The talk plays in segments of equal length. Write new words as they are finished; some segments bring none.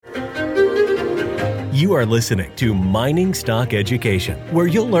You are listening to Mining Stock Education, where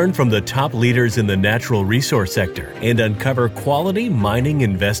you'll learn from the top leaders in the natural resource sector and uncover quality mining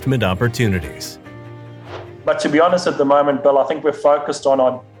investment opportunities. But to be honest, at the moment, Bill, I think we're focused on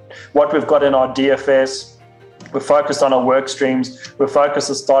what we've got in our DFS. We're focused on our work streams. We're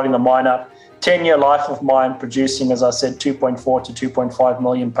focused on starting the mine up. 10-year life of mine producing, as I said, 2.4 to 2.5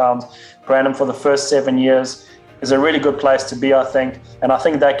 million pounds per annum for the first 7 years is a really good place to be, I think. And I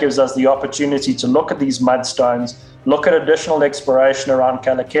think that gives us the opportunity to look at these mudstones, look at additional exploration around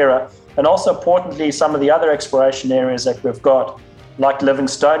Kalakeara, and also importantly, some of the other exploration areas that we've got, like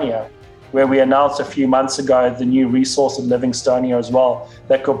Livingstonia, where we announced a few months ago the new resource at Livingstonia as well,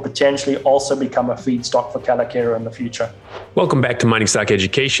 that could potentially also become a feedstock for Kalakeara in the future. Welcome back to Mining Stock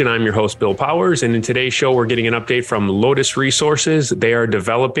Education. I'm your host, Bill Powers, and in today's show, we're getting an update from Lotus Resources. They are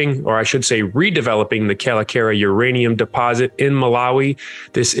developing, or I should say redeveloping, the Kalakeara uranium deposit in Malawi.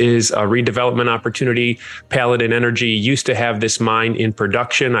 This is a redevelopment opportunity. Paladin Energy used to have this mine in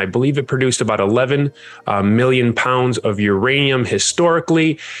production. I believe it produced about 11 million pounds of uranium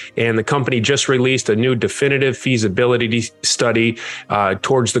historically, and the company just released a new definitive feasibility study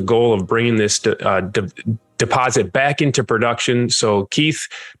towards the goal of bringing this deposit back into production. So Keith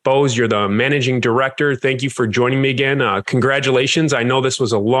Bowes, you're the managing director. Thank you for joining me again. Congratulations. I know this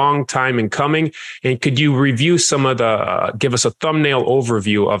was a long time in coming. And could you review some of give us a thumbnail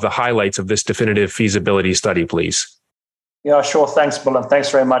overview of the highlights of this definitive feasibility study, please? Yeah, sure. Thanks, Bill, and thanks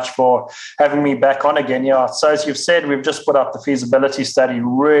very much for having me back on again. Yeah, so as you've said, we've just put up the feasibility study.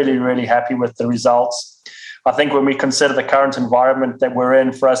 Really, really happy with the results. I think when we consider the current environment that we're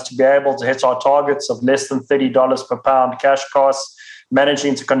in, for us to be able to hit our targets of less than $30 per pound cash costs,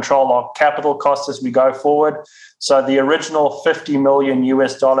 managing to control our capital costs as we go forward. So the original $50 million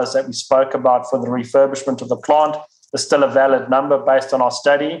that we spoke about for the refurbishment of the plant is still a valid number based on our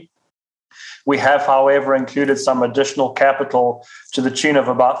study. We have, however, included some additional capital to the tune of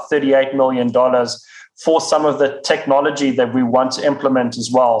about $38 million for some of the technology that we want to implement as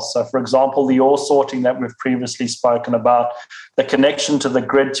well. So, for example, the ore sorting that we've previously spoken about, the connection to the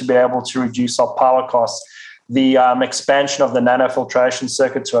grid to be able to reduce our power costs, the expansion of the nanofiltration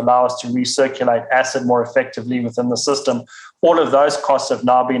circuit to allow us to recirculate acid more effectively within the system. All of those costs have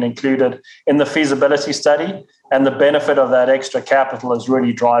now been included in the feasibility study, and the benefit of that extra capital is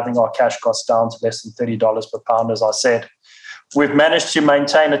really driving our cash costs down to less than $30 per pound, as I said. We've managed to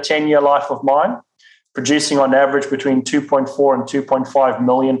maintain a 10-year life of mine, producing on average between 2.4 and 2.5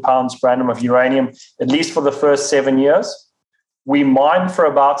 million pounds per annum of uranium, at least for the first 7 years. We mine for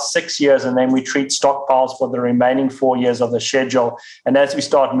about 6 years, and then we treat stockpiles for the remaining 4 years of the schedule. And as we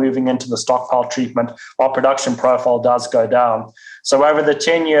start moving into the stockpile treatment, our production profile does go down. So over the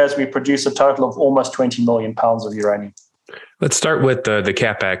 10 years, we produce a total of almost 20 million pounds of uranium. Let's start with the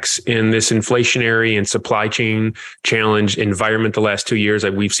CapEx. In this inflationary and supply chain challenge environment the last 2 years,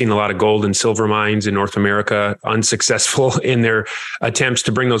 we've seen a lot of gold and silver mines in North America unsuccessful in their attempts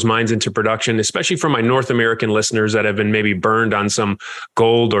to bring those mines into production, especially for my North American listeners that have been maybe burned on some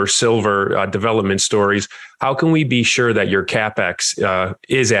gold or silver development stories. How can we be sure that your CapEx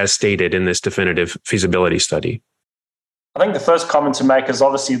is as stated in this definitive feasibility study? I think the first comment to make is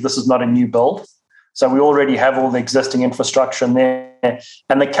obviously this is not a new build. So we already have all the existing infrastructure in there.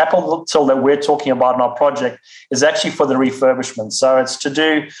 And the capital that we're talking about in our project is actually for the refurbishment. So it's to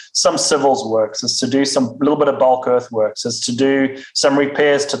do some civils works. It's to do a little bit of bulk earthworks. It's to do some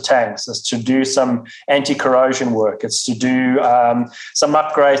repairs to tanks. It's to do some anti-corrosion work. It's to do some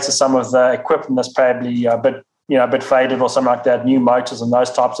upgrades to some of the equipment that's probably a bit faded or something like that, new motors and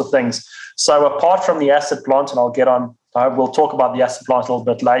those types of things. So apart from the acid plant, and we'll talk about the acid plant a little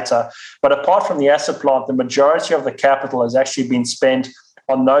bit later. But apart from the acid plant, the majority of the capital has actually been spent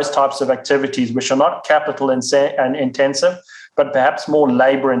on those types of activities, which are not capital intensive, but perhaps more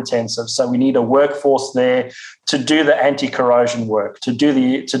labor intensive. So we need a workforce there to do the anti-corrosion work, to do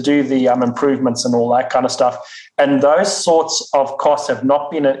the improvements and all that kind of stuff. And those sorts of costs have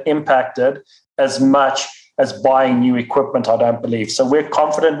not been impacted as much as buying new equipment, I don't believe. So we're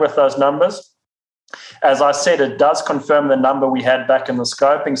confident with those numbers. As I said, it does confirm the number we had back in the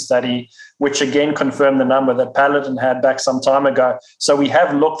scoping study, which again confirmed the number that Paladin had back some time ago. So we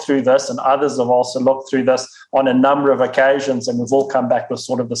have looked through this, and others have also looked through this on a number of occasions, and we've all come back with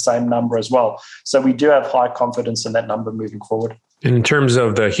sort of the same number as well. So we do have high confidence in that number moving forward. In terms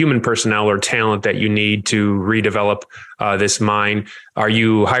of the human personnel or talent that you need to redevelop this mine, are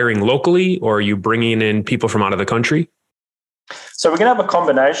you hiring locally or are you bringing in people from out of the country? So we're going to have a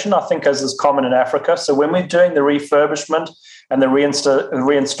combination, I think, as is common in Africa. So when we're doing the refurbishment, and the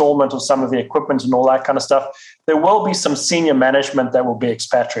reinstallment of some of the equipment and all that kind of stuff, there will be some senior management that will be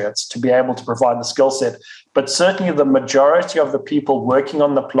expatriates to be able to provide the skill set. But certainly the majority of the people working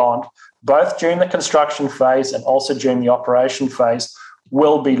on the plant, both during the construction phase and also during the operation phase,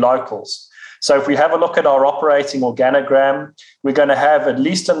 will be locals. So if we have a look at our operating organogram, we're going to have, at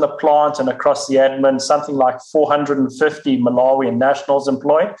least in the plant and across the admin, something like 450 Malawian nationals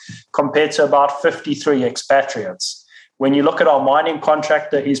employed compared to about 53 expatriates. When you look at our mining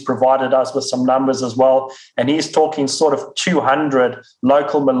contractor, he's provided us with some numbers as well, and he's talking sort of 200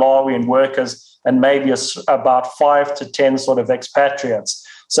 local Malawian workers and maybe about 5 to 10 sort of expatriates.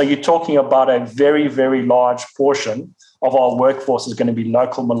 So you're talking about a very, very large portion of our workforce is going to be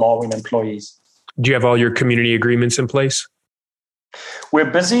local Malawian employees. Do you have all your community agreements in place? We're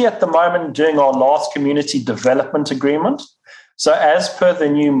busy at the moment doing our last community development agreement. So as per the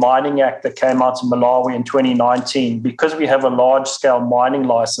new Mining Act that came out in Malawi in 2019, because we have a large-scale mining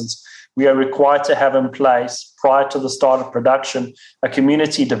license, we are required to have in place, prior to the start of production, a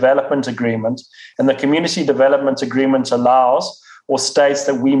community development agreement. And the community development agreement allows or states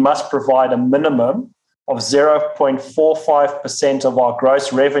that we must provide a minimum of 0.45% of our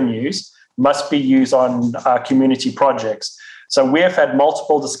gross revenues must be used on community projects. So we have had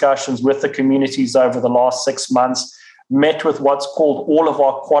multiple discussions with the communities over the last 6 months, met with what's called all of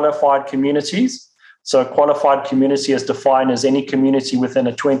our qualified communities. So a qualified community is defined as any community within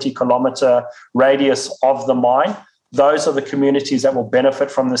a 20-kilometer radius of the mine. Those are the communities that will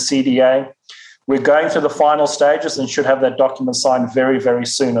benefit from the CDA. We're going through the final stages and should have that document signed very, very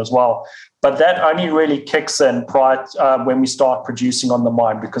soon as well. But that only really kicks in prior when we start producing on the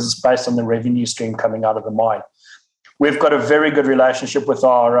mine, because it's based on the revenue stream coming out of the mine. We've got a very good relationship with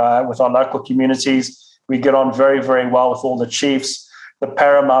our local communities. We get on very, very well with all the chiefs. The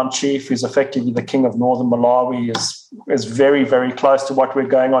paramount chief, who's effectively the king of northern Malawi, is very, very close to what we're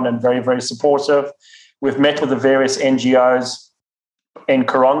going on and very, very supportive. We've met with the various NGOs in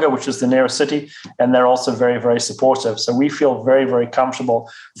Karonga, which is the nearest city, and they're also very, very supportive. So we feel very, very comfortable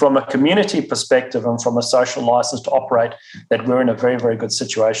from a community perspective and from a social license to operate that we're in a very, very good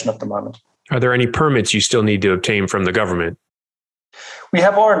situation at the moment. Are there any permits you still need to obtain from the government? We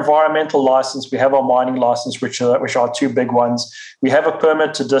have our environmental license, we have our mining license, which are two big ones. We have a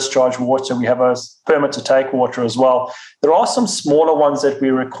permit to discharge water, we have a permit to take water as well. There are some smaller ones that we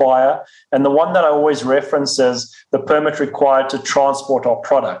require, and the one that I always reference is the permit required to transport our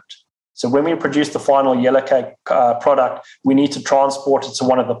product. So when we produce the final yellowcake product, we need to transport it to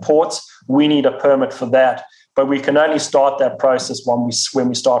one of the ports. We need a permit for that, but we can only start that process when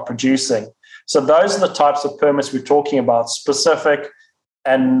we start producing. So those are the types of permits we're talking about, specific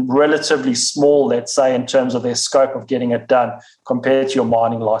and relatively small, let's say, in terms of their scope of getting it done compared to your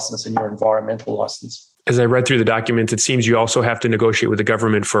mining license and your environmental license. As I read through the documents, it seems you also have to negotiate with the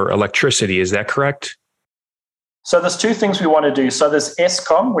government for electricity. Is that correct? So there's two things we want to do. So there's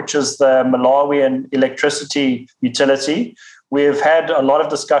Eskom, which is the Malawian electricity utility. We've had a lot of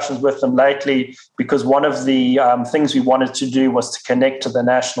discussions with them lately because one of the things we wanted to do was to connect to the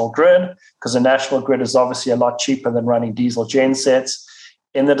national grid, because the national grid is obviously a lot cheaper than running diesel gensets.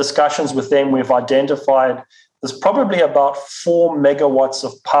 In the discussions with them, we've identified there's probably about 4 megawatts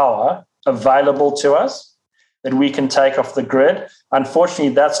of power available to us that we can take off the grid.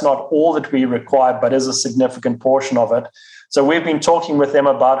 Unfortunately, that's not all that we require, but is a significant portion of it. So we've been talking with them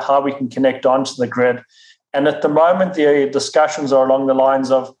about how we can connect onto the grid. And at the moment, the discussions are along the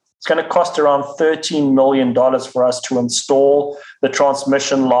lines of it's going to cost around $13 million for us to install the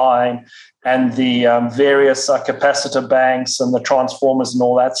transmission line and the various capacitor banks and the transformers and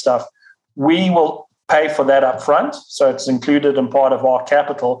all that stuff. We will pay for that up front, so it's included in part of our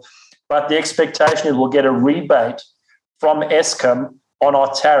capital. But the expectation is we'll get a rebate from Eskom on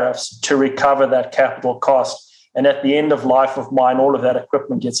our tariffs to recover that capital cost. And at the end of life of mine, all of that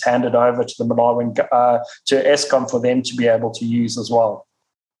equipment gets handed over to the Malawian, to Eskom for them to be able to use as well.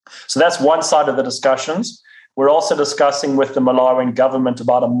 So that's one side of the discussions. We're also discussing with the Malawian government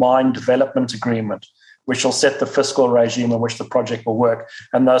about a mine development agreement, which will set the fiscal regime in which the project will work.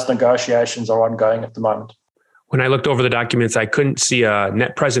 And those negotiations are ongoing at the moment. When I looked over the documents, I couldn't see a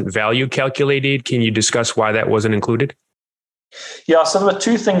net present value calculated. Can you discuss why that wasn't included? Yeah, so there were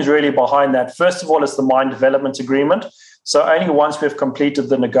two things really behind that. First of all, it's the mine development agreement. So only once we've completed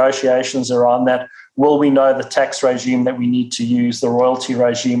the negotiations around that will we know the tax regime that we need to use, the royalty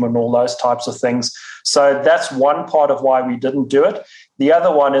regime and all those types of things. So that's one part of why we didn't do it. The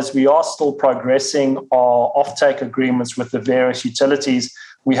other one is we are still progressing our offtake agreements with the various utilities.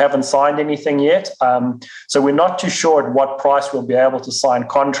 We haven't signed anything yet. So we're not too sure at what price we'll be able to sign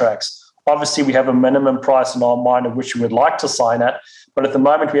contracts. Obviously, we have a minimum price in our mind of which we would like to sign at, but at the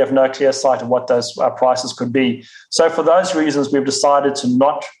moment, we have no clear sight of what those prices could be. So for those reasons, we've decided to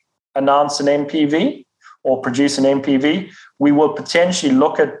not announce an NPV or produce an NPV. We will potentially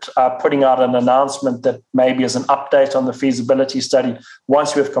look at putting out an announcement that maybe is an update on the feasibility study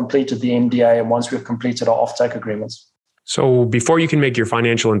once we've completed the NDA and once we've completed our offtake agreements. So before you can make your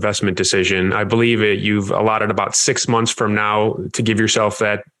financial investment decision, I believe you've allotted about 6 months from now to give yourself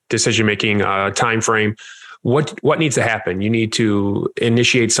that decision-making time frame. What needs to happen? You need to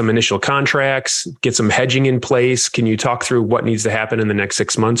initiate some initial contracts, get some hedging in place. Can you talk through what needs to happen in the next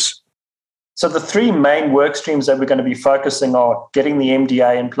 6 months? So the three main work streams that we're going to be focusing are getting the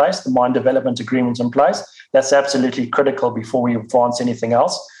MDA in place, the mine development agreement in place. That's absolutely critical before we advance anything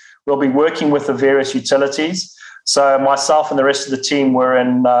else. We'll be working with the various utilities. So myself and the rest of the team were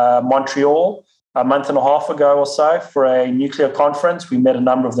in Montreal a month and a half ago or so for a nuclear conference. We met a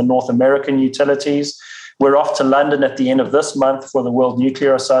number of the North American utilities. We're off to London at the end of this month for the World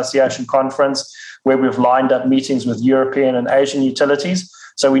Nuclear Association conference, where we've lined up meetings with European and Asian utilities.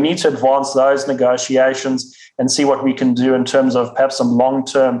 So we need to advance those negotiations and see what we can do in terms of perhaps some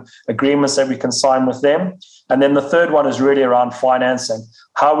long-term agreements that we can sign with them. And then the third one is really around financing.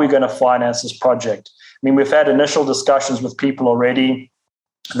 How are we going to finance this project? I mean, we've had initial discussions with people already.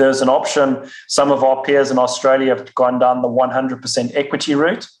 There's an option. Some of our peers in Australia have gone down the 100% equity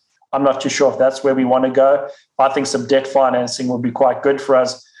route. I'm not too sure if that's where we want to go. I think some debt financing would be quite good for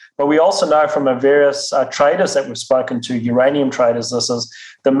us. But we also know from the various traders that we've spoken to, uranium traders,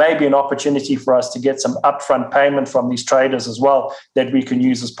 there may be an opportunity for us to get some upfront payment from these traders as well that we can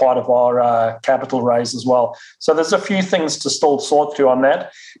use as part of our capital raise as well. So there's a few things to still sort through on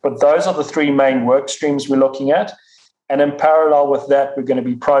that. But those are the three main work streams we're looking at. And in parallel with that, we're going to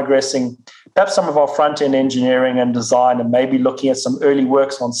be progressing perhaps some of our front-end engineering and design and maybe looking at some early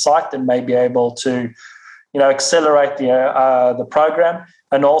works on site that may be able to accelerate the program.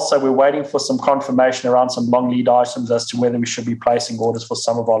 And also we're waiting for some confirmation around some long lead items as to whether we should be placing orders for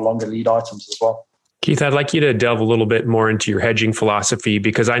some of our longer lead items as well. Keith, I'd like you to delve a little bit more into your hedging philosophy,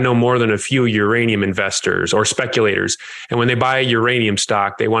 because I know more than a few uranium investors or speculators. And when they buy a uranium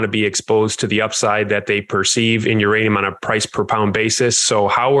stock, they want to be exposed to the upside that they perceive in uranium on a price per pound basis. So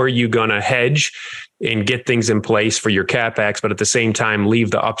how are you going to hedge and get things in place for your CapEx, but at the same time, leave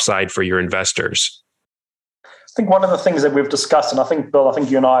the upside for your investors? I think one of the things that we've discussed, and I think, Bill,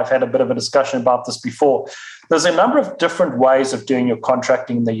 you and I have had a bit of a discussion about this before, there's a number of different ways of doing your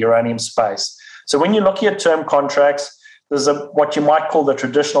contracting in the uranium space. So when you're looking at term contracts, there's what you might call the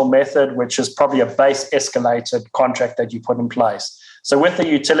traditional method, which is probably a base escalated contract that you put in place. So with the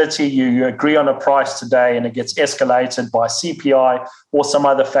utility, you agree on a price today and it gets escalated by CPI or some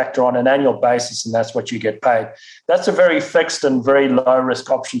other factor on an annual basis, and that's what you get paid. That's a very fixed and very low risk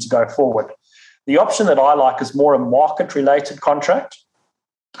option to go forward. The option that I like is more a market-related contract.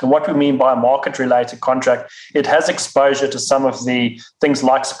 And what we mean by a market-related contract, it has exposure to some of the things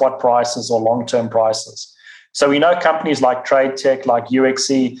like spot prices or long-term prices. So we know companies like TradeTech, like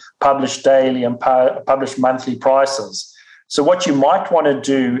UxC, publish daily and publish monthly prices. So what you might want to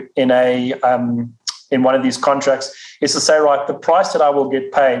do in one of these contracts is to say, right, the price that I will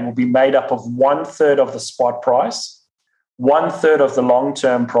get paid will be made up of 1/3 of the spot price, 1/3 of the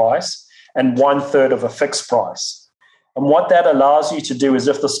long-term price, and 1/3 of a fixed price. And what that allows you to do is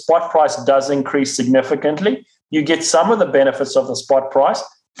if the spot price does increase significantly, you get some of the benefits of the spot price,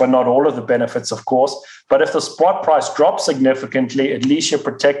 but not all of the benefits, of course. But if the spot price drops significantly, at least you're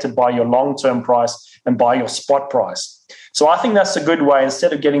protected by your long-term price and by your spot price. So I think that's a good way.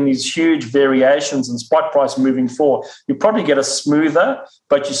 Instead of getting these huge variations in spot price moving forward, you probably get a smoother,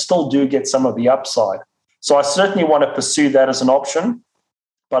 but you still do get some of the upside. So I certainly want to pursue that as an option.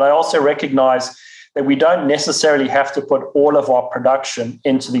 But I also recognize that we don't necessarily have to put all of our production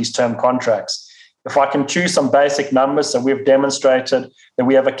into these term contracts. If I can choose some basic numbers, so we've demonstrated that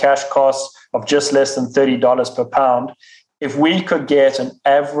we have a cash cost of just less than $30 per pound. If we could get an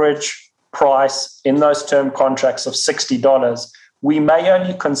average price in those term contracts of $60, we may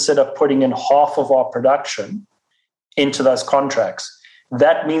only consider putting in half of our production into those contracts.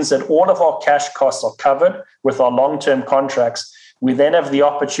 That means that all of our cash costs are covered with our long-term contracts. We then have the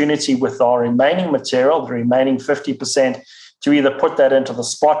opportunity with our remaining material, the remaining 50%, to either put that into the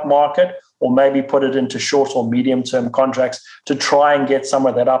spot market or maybe put it into short or medium-term contracts to try and get some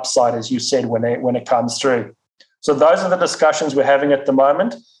of that upside, as you said, when it comes through. So those are the discussions we're having at the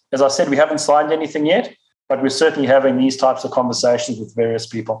moment. As I said, we haven't signed anything yet, but we're certainly having these types of conversations with various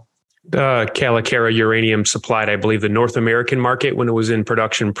people. Calacara uranium supplied, I believe, the North American market when it was in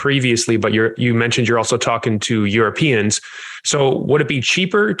production previously, but you mentioned you're also talking to Europeans. So would it be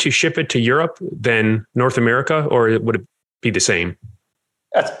cheaper to ship it to Europe than North America, or would it be the same?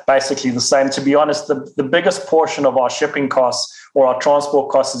 That's basically the same. To be honest, the biggest portion of our shipping costs or our transport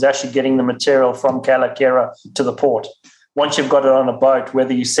costs is actually getting the material from Calacara to the port. Once you've got it on a boat,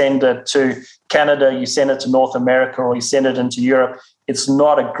 whether you send it to Canada, you send it to North America, or you send it into Europe, it's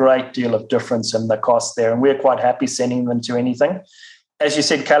not a great deal of difference in the cost there. And we're quite happy sending them to anything. As you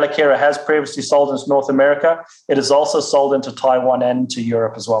said, Calacara has previously sold into North America. It is also sold into Taiwan and to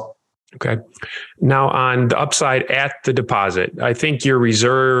Europe as well. Okay. Now, on the upside at the deposit, I think your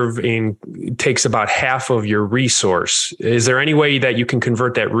reserve takes about half of your resource. Is there any way that you can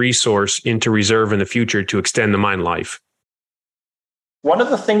convert that resource into reserve in the future to extend the mine life? One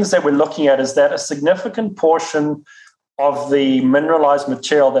of the things that we're looking at is that a significant portion of the mineralized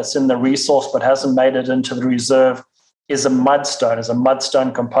material that's in the resource but hasn't made it into the reserve is a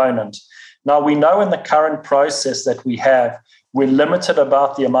mudstone component. Now, we know in the current process that we have, we're limited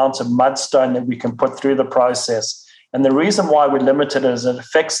about the amount of mudstone that we can put through the process. And the reason why we're limited is it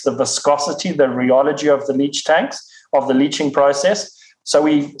affects the viscosity, the rheology of the leach tanks, of the leaching process. So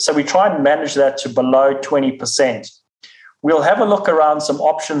we try and manage that to below 20%. We'll have a look around some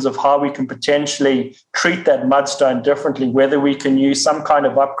options of how we can potentially treat that mudstone differently, whether we can use some kind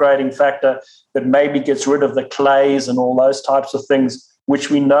of upgrading factor that maybe gets rid of the clays and all those types of things, which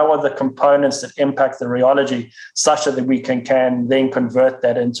we know are the components that impact the rheology, such that we can then convert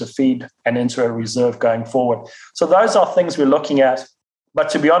that into feed and into a reserve going forward. So those are things we're looking at. But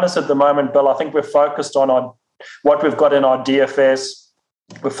to be honest, at the moment, Bill, I think we're focused on what we've got in our DFS.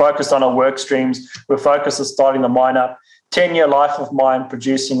 We're focused on our work streams. We're focused on starting the mine up. 10-year life of mine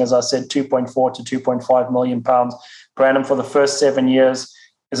producing, as I said, 2.4 to 2.5 million pounds per annum for the first 7 years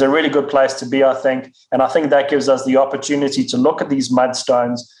is a really good place to be, I think. And I think that gives us the opportunity to look at these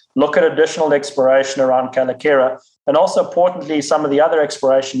mudstones, look at additional exploration around Calacara, and also importantly, some of the other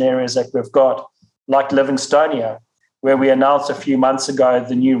exploration areas that we've got, like Livingstonia, where we announced a few months ago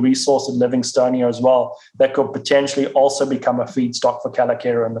the new resource at Livingstonia as well, that could potentially also become a feedstock for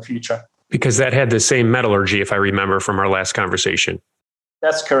Calacara in the future. Because that had the same metallurgy, if I remember from our last conversation.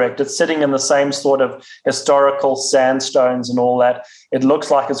 That's correct. It's sitting in the same sort of historical sandstones and all that. It looks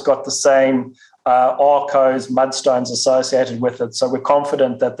like it's got the same arkose, mudstones associated with it. So we're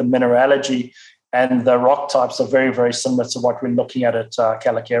confident that the mineralogy and the rock types are very, very similar to what we're looking at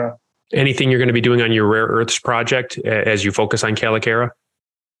Calacara. Anything you're going to be doing on your rare earths project as you focus on Calacara?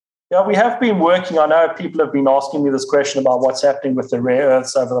 Yeah, we have been working. I know people have been asking me this question about what's happening with the rare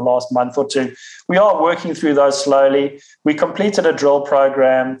earths over the last month or two. We are working through those slowly. We completed a drill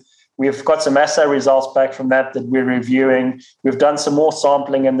program. We've got some assay results back from that we're reviewing. We've done some more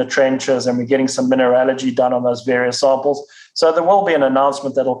sampling in the trenches, and we're getting some mineralogy done on those various samples. So there will be an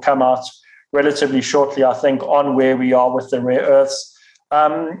announcement that will come out relatively shortly, I think, on where we are with the rare earths.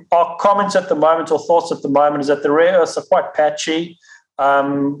 Our comments at the moment, or thoughts at the moment, is that the rare earths are quite patchy.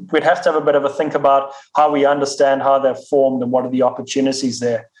 We'd have to have a bit of a think about how we understand how they're formed and what are the opportunities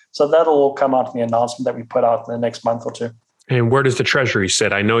there. So that'll all come out in the announcement that we put out in the next month or two. And where does the Treasury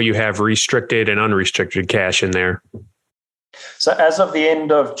sit? I know you have restricted and unrestricted cash in there. So as of the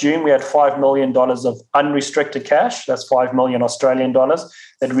end of June, we had $5 million of unrestricted cash. That's 5 million Australian dollars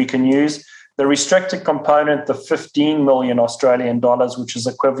that we can use. The restricted component, the 15 million Australian dollars, which is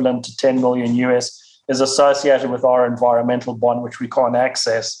equivalent to 10 million US, is associated with our environmental bond, which we can't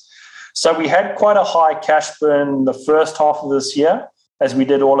access. So we had quite a high cash burn the first half of this year, as we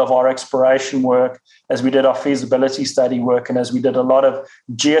did all of our exploration work, as we did our feasibility study work, and as we did a lot of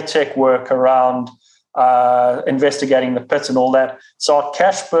geotech work around investigating the pits and all that. So our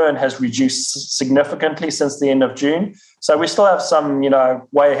cash burn has reduced significantly since the end of June. So we still have some,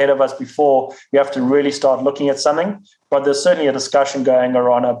 way ahead of us before we have to really start looking at something. But there's certainly a discussion going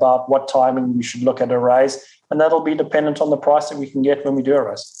on about what timing we should look at a raise. And that'll be dependent on the price that we can get when we do a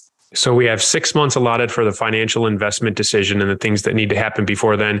raise. So we have 6 months allotted for the financial investment decision and the things that need to happen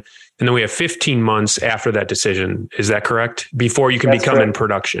before then. And then we have 15 months after that decision. Is that correct? Before you can become in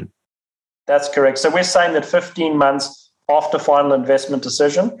production. That's correct. So we're saying that 15 months after final investment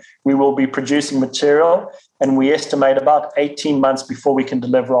decision, we will be producing material, and we estimate about 18 months before we can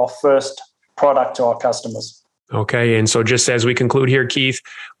deliver our first product to our customers. Okay. And so just as we conclude here, Keith,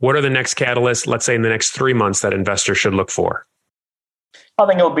 what are the next catalysts, let's say in the next 3 months, that investors should look for? I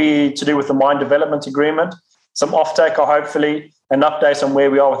think it'll be to do with the mine development agreement, some offtake, hopefully, an update on where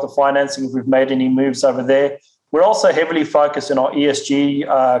we are with the financing, if we've made any moves over there. We're also heavily focused in our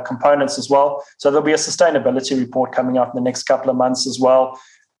ESG components as well. So there'll be a sustainability report coming out in the next couple of months as well.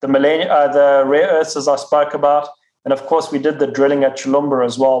 the rare earths, as I spoke about. And of course, we did the drilling at Chilumba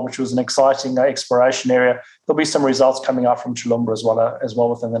as well, which was an exciting exploration area. There'll be some results coming out from Chilumba as well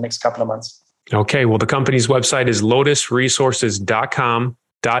within the next couple of months. Okay, well, the company's website is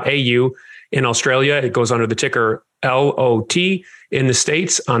lotusresources.com.au. In Australia, it goes under the ticker LOT. In the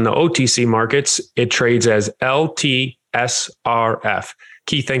States, on the OTC markets, it trades as LTSRF.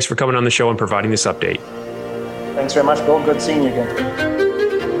 Keith, thanks for coming on the show and providing this update. Thanks very much, Bill. Good seeing you again.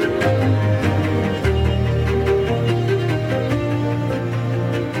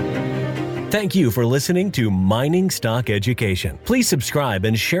 Thank you for listening to Mining Stock Education. Please subscribe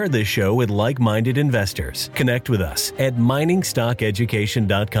and share this show with like-minded investors. Connect with us at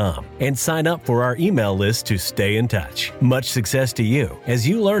miningstockeducation.com and sign up for our email list to stay in touch. Much success to you as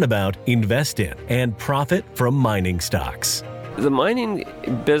you learn about, invest in, and profit from mining stocks. The mining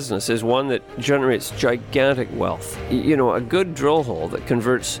business is one that generates gigantic wealth. You know, a good drill hole that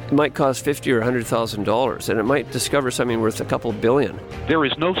converts might cost $50,000 or $100,000, and it might discover something worth a couple billion. There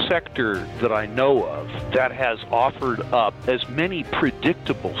is no sector that I know of that has offered up as many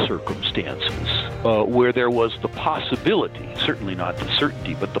predictable circumstances where there was the possibility, certainly not the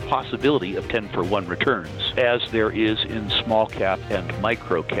certainty, but the possibility of 10-for-1 returns, as there is in small cap and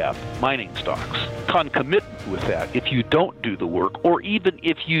micro cap mining stocks. Concomitant with that, if you don't do the work, or even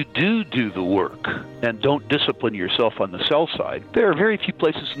if you do the work and don't discipline yourself on the sell side, there are very few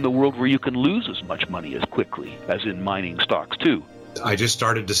places in the world where you can lose as much money as quickly as in mining stocks too. I just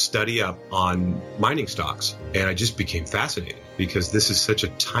started to study up on mining stocks, and I just became fascinated because this is such a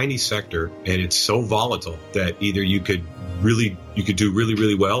tiny sector and it's so volatile that either you could do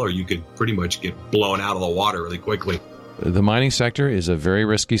really well, or you could pretty much get blown out of the water really quickly. The mining sector is a very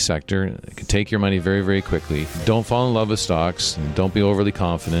risky sector. It can take your money very, very quickly. Don't fall in love with stocks. Don't be overly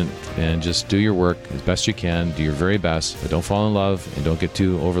confident, and just do your work as best you can. Do your very best, but don't fall in love and don't get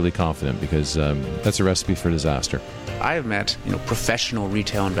too overly confident, because that's a recipe for disaster. I have met, professional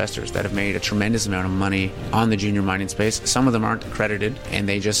retail investors that have made a tremendous amount of money on the junior mining space. Some of them aren't accredited, and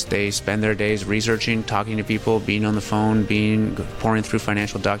they spend their days researching, talking to people, being on the phone, pouring through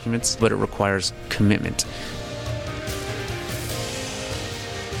financial documents, but it requires commitment.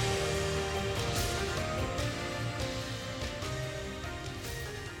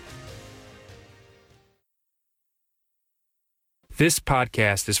 This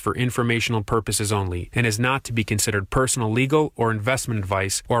podcast is for informational purposes only and is not to be considered personal legal or investment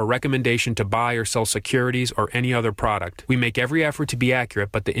advice or a recommendation to buy or sell securities or any other product. We make every effort to be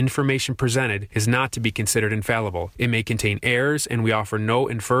accurate, but the information presented is not to be considered infallible. It may contain errors, and we offer no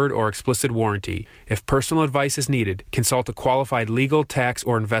inferred or explicit warranty. If personal advice is needed, consult a qualified legal, tax,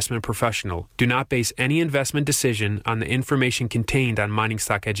 or investment professional. Do not base any investment decision on the information contained on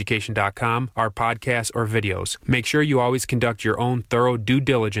miningstockeducation.com, our podcasts, or videos. Make sure you always conduct your own thorough due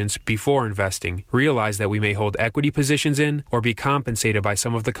diligence before investing. Realize that we may hold equity positions in or be compensated by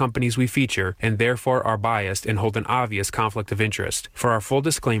some of the companies we feature, and therefore are biased and hold an obvious conflict of interest. For our full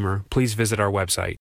disclaimer, please visit our website.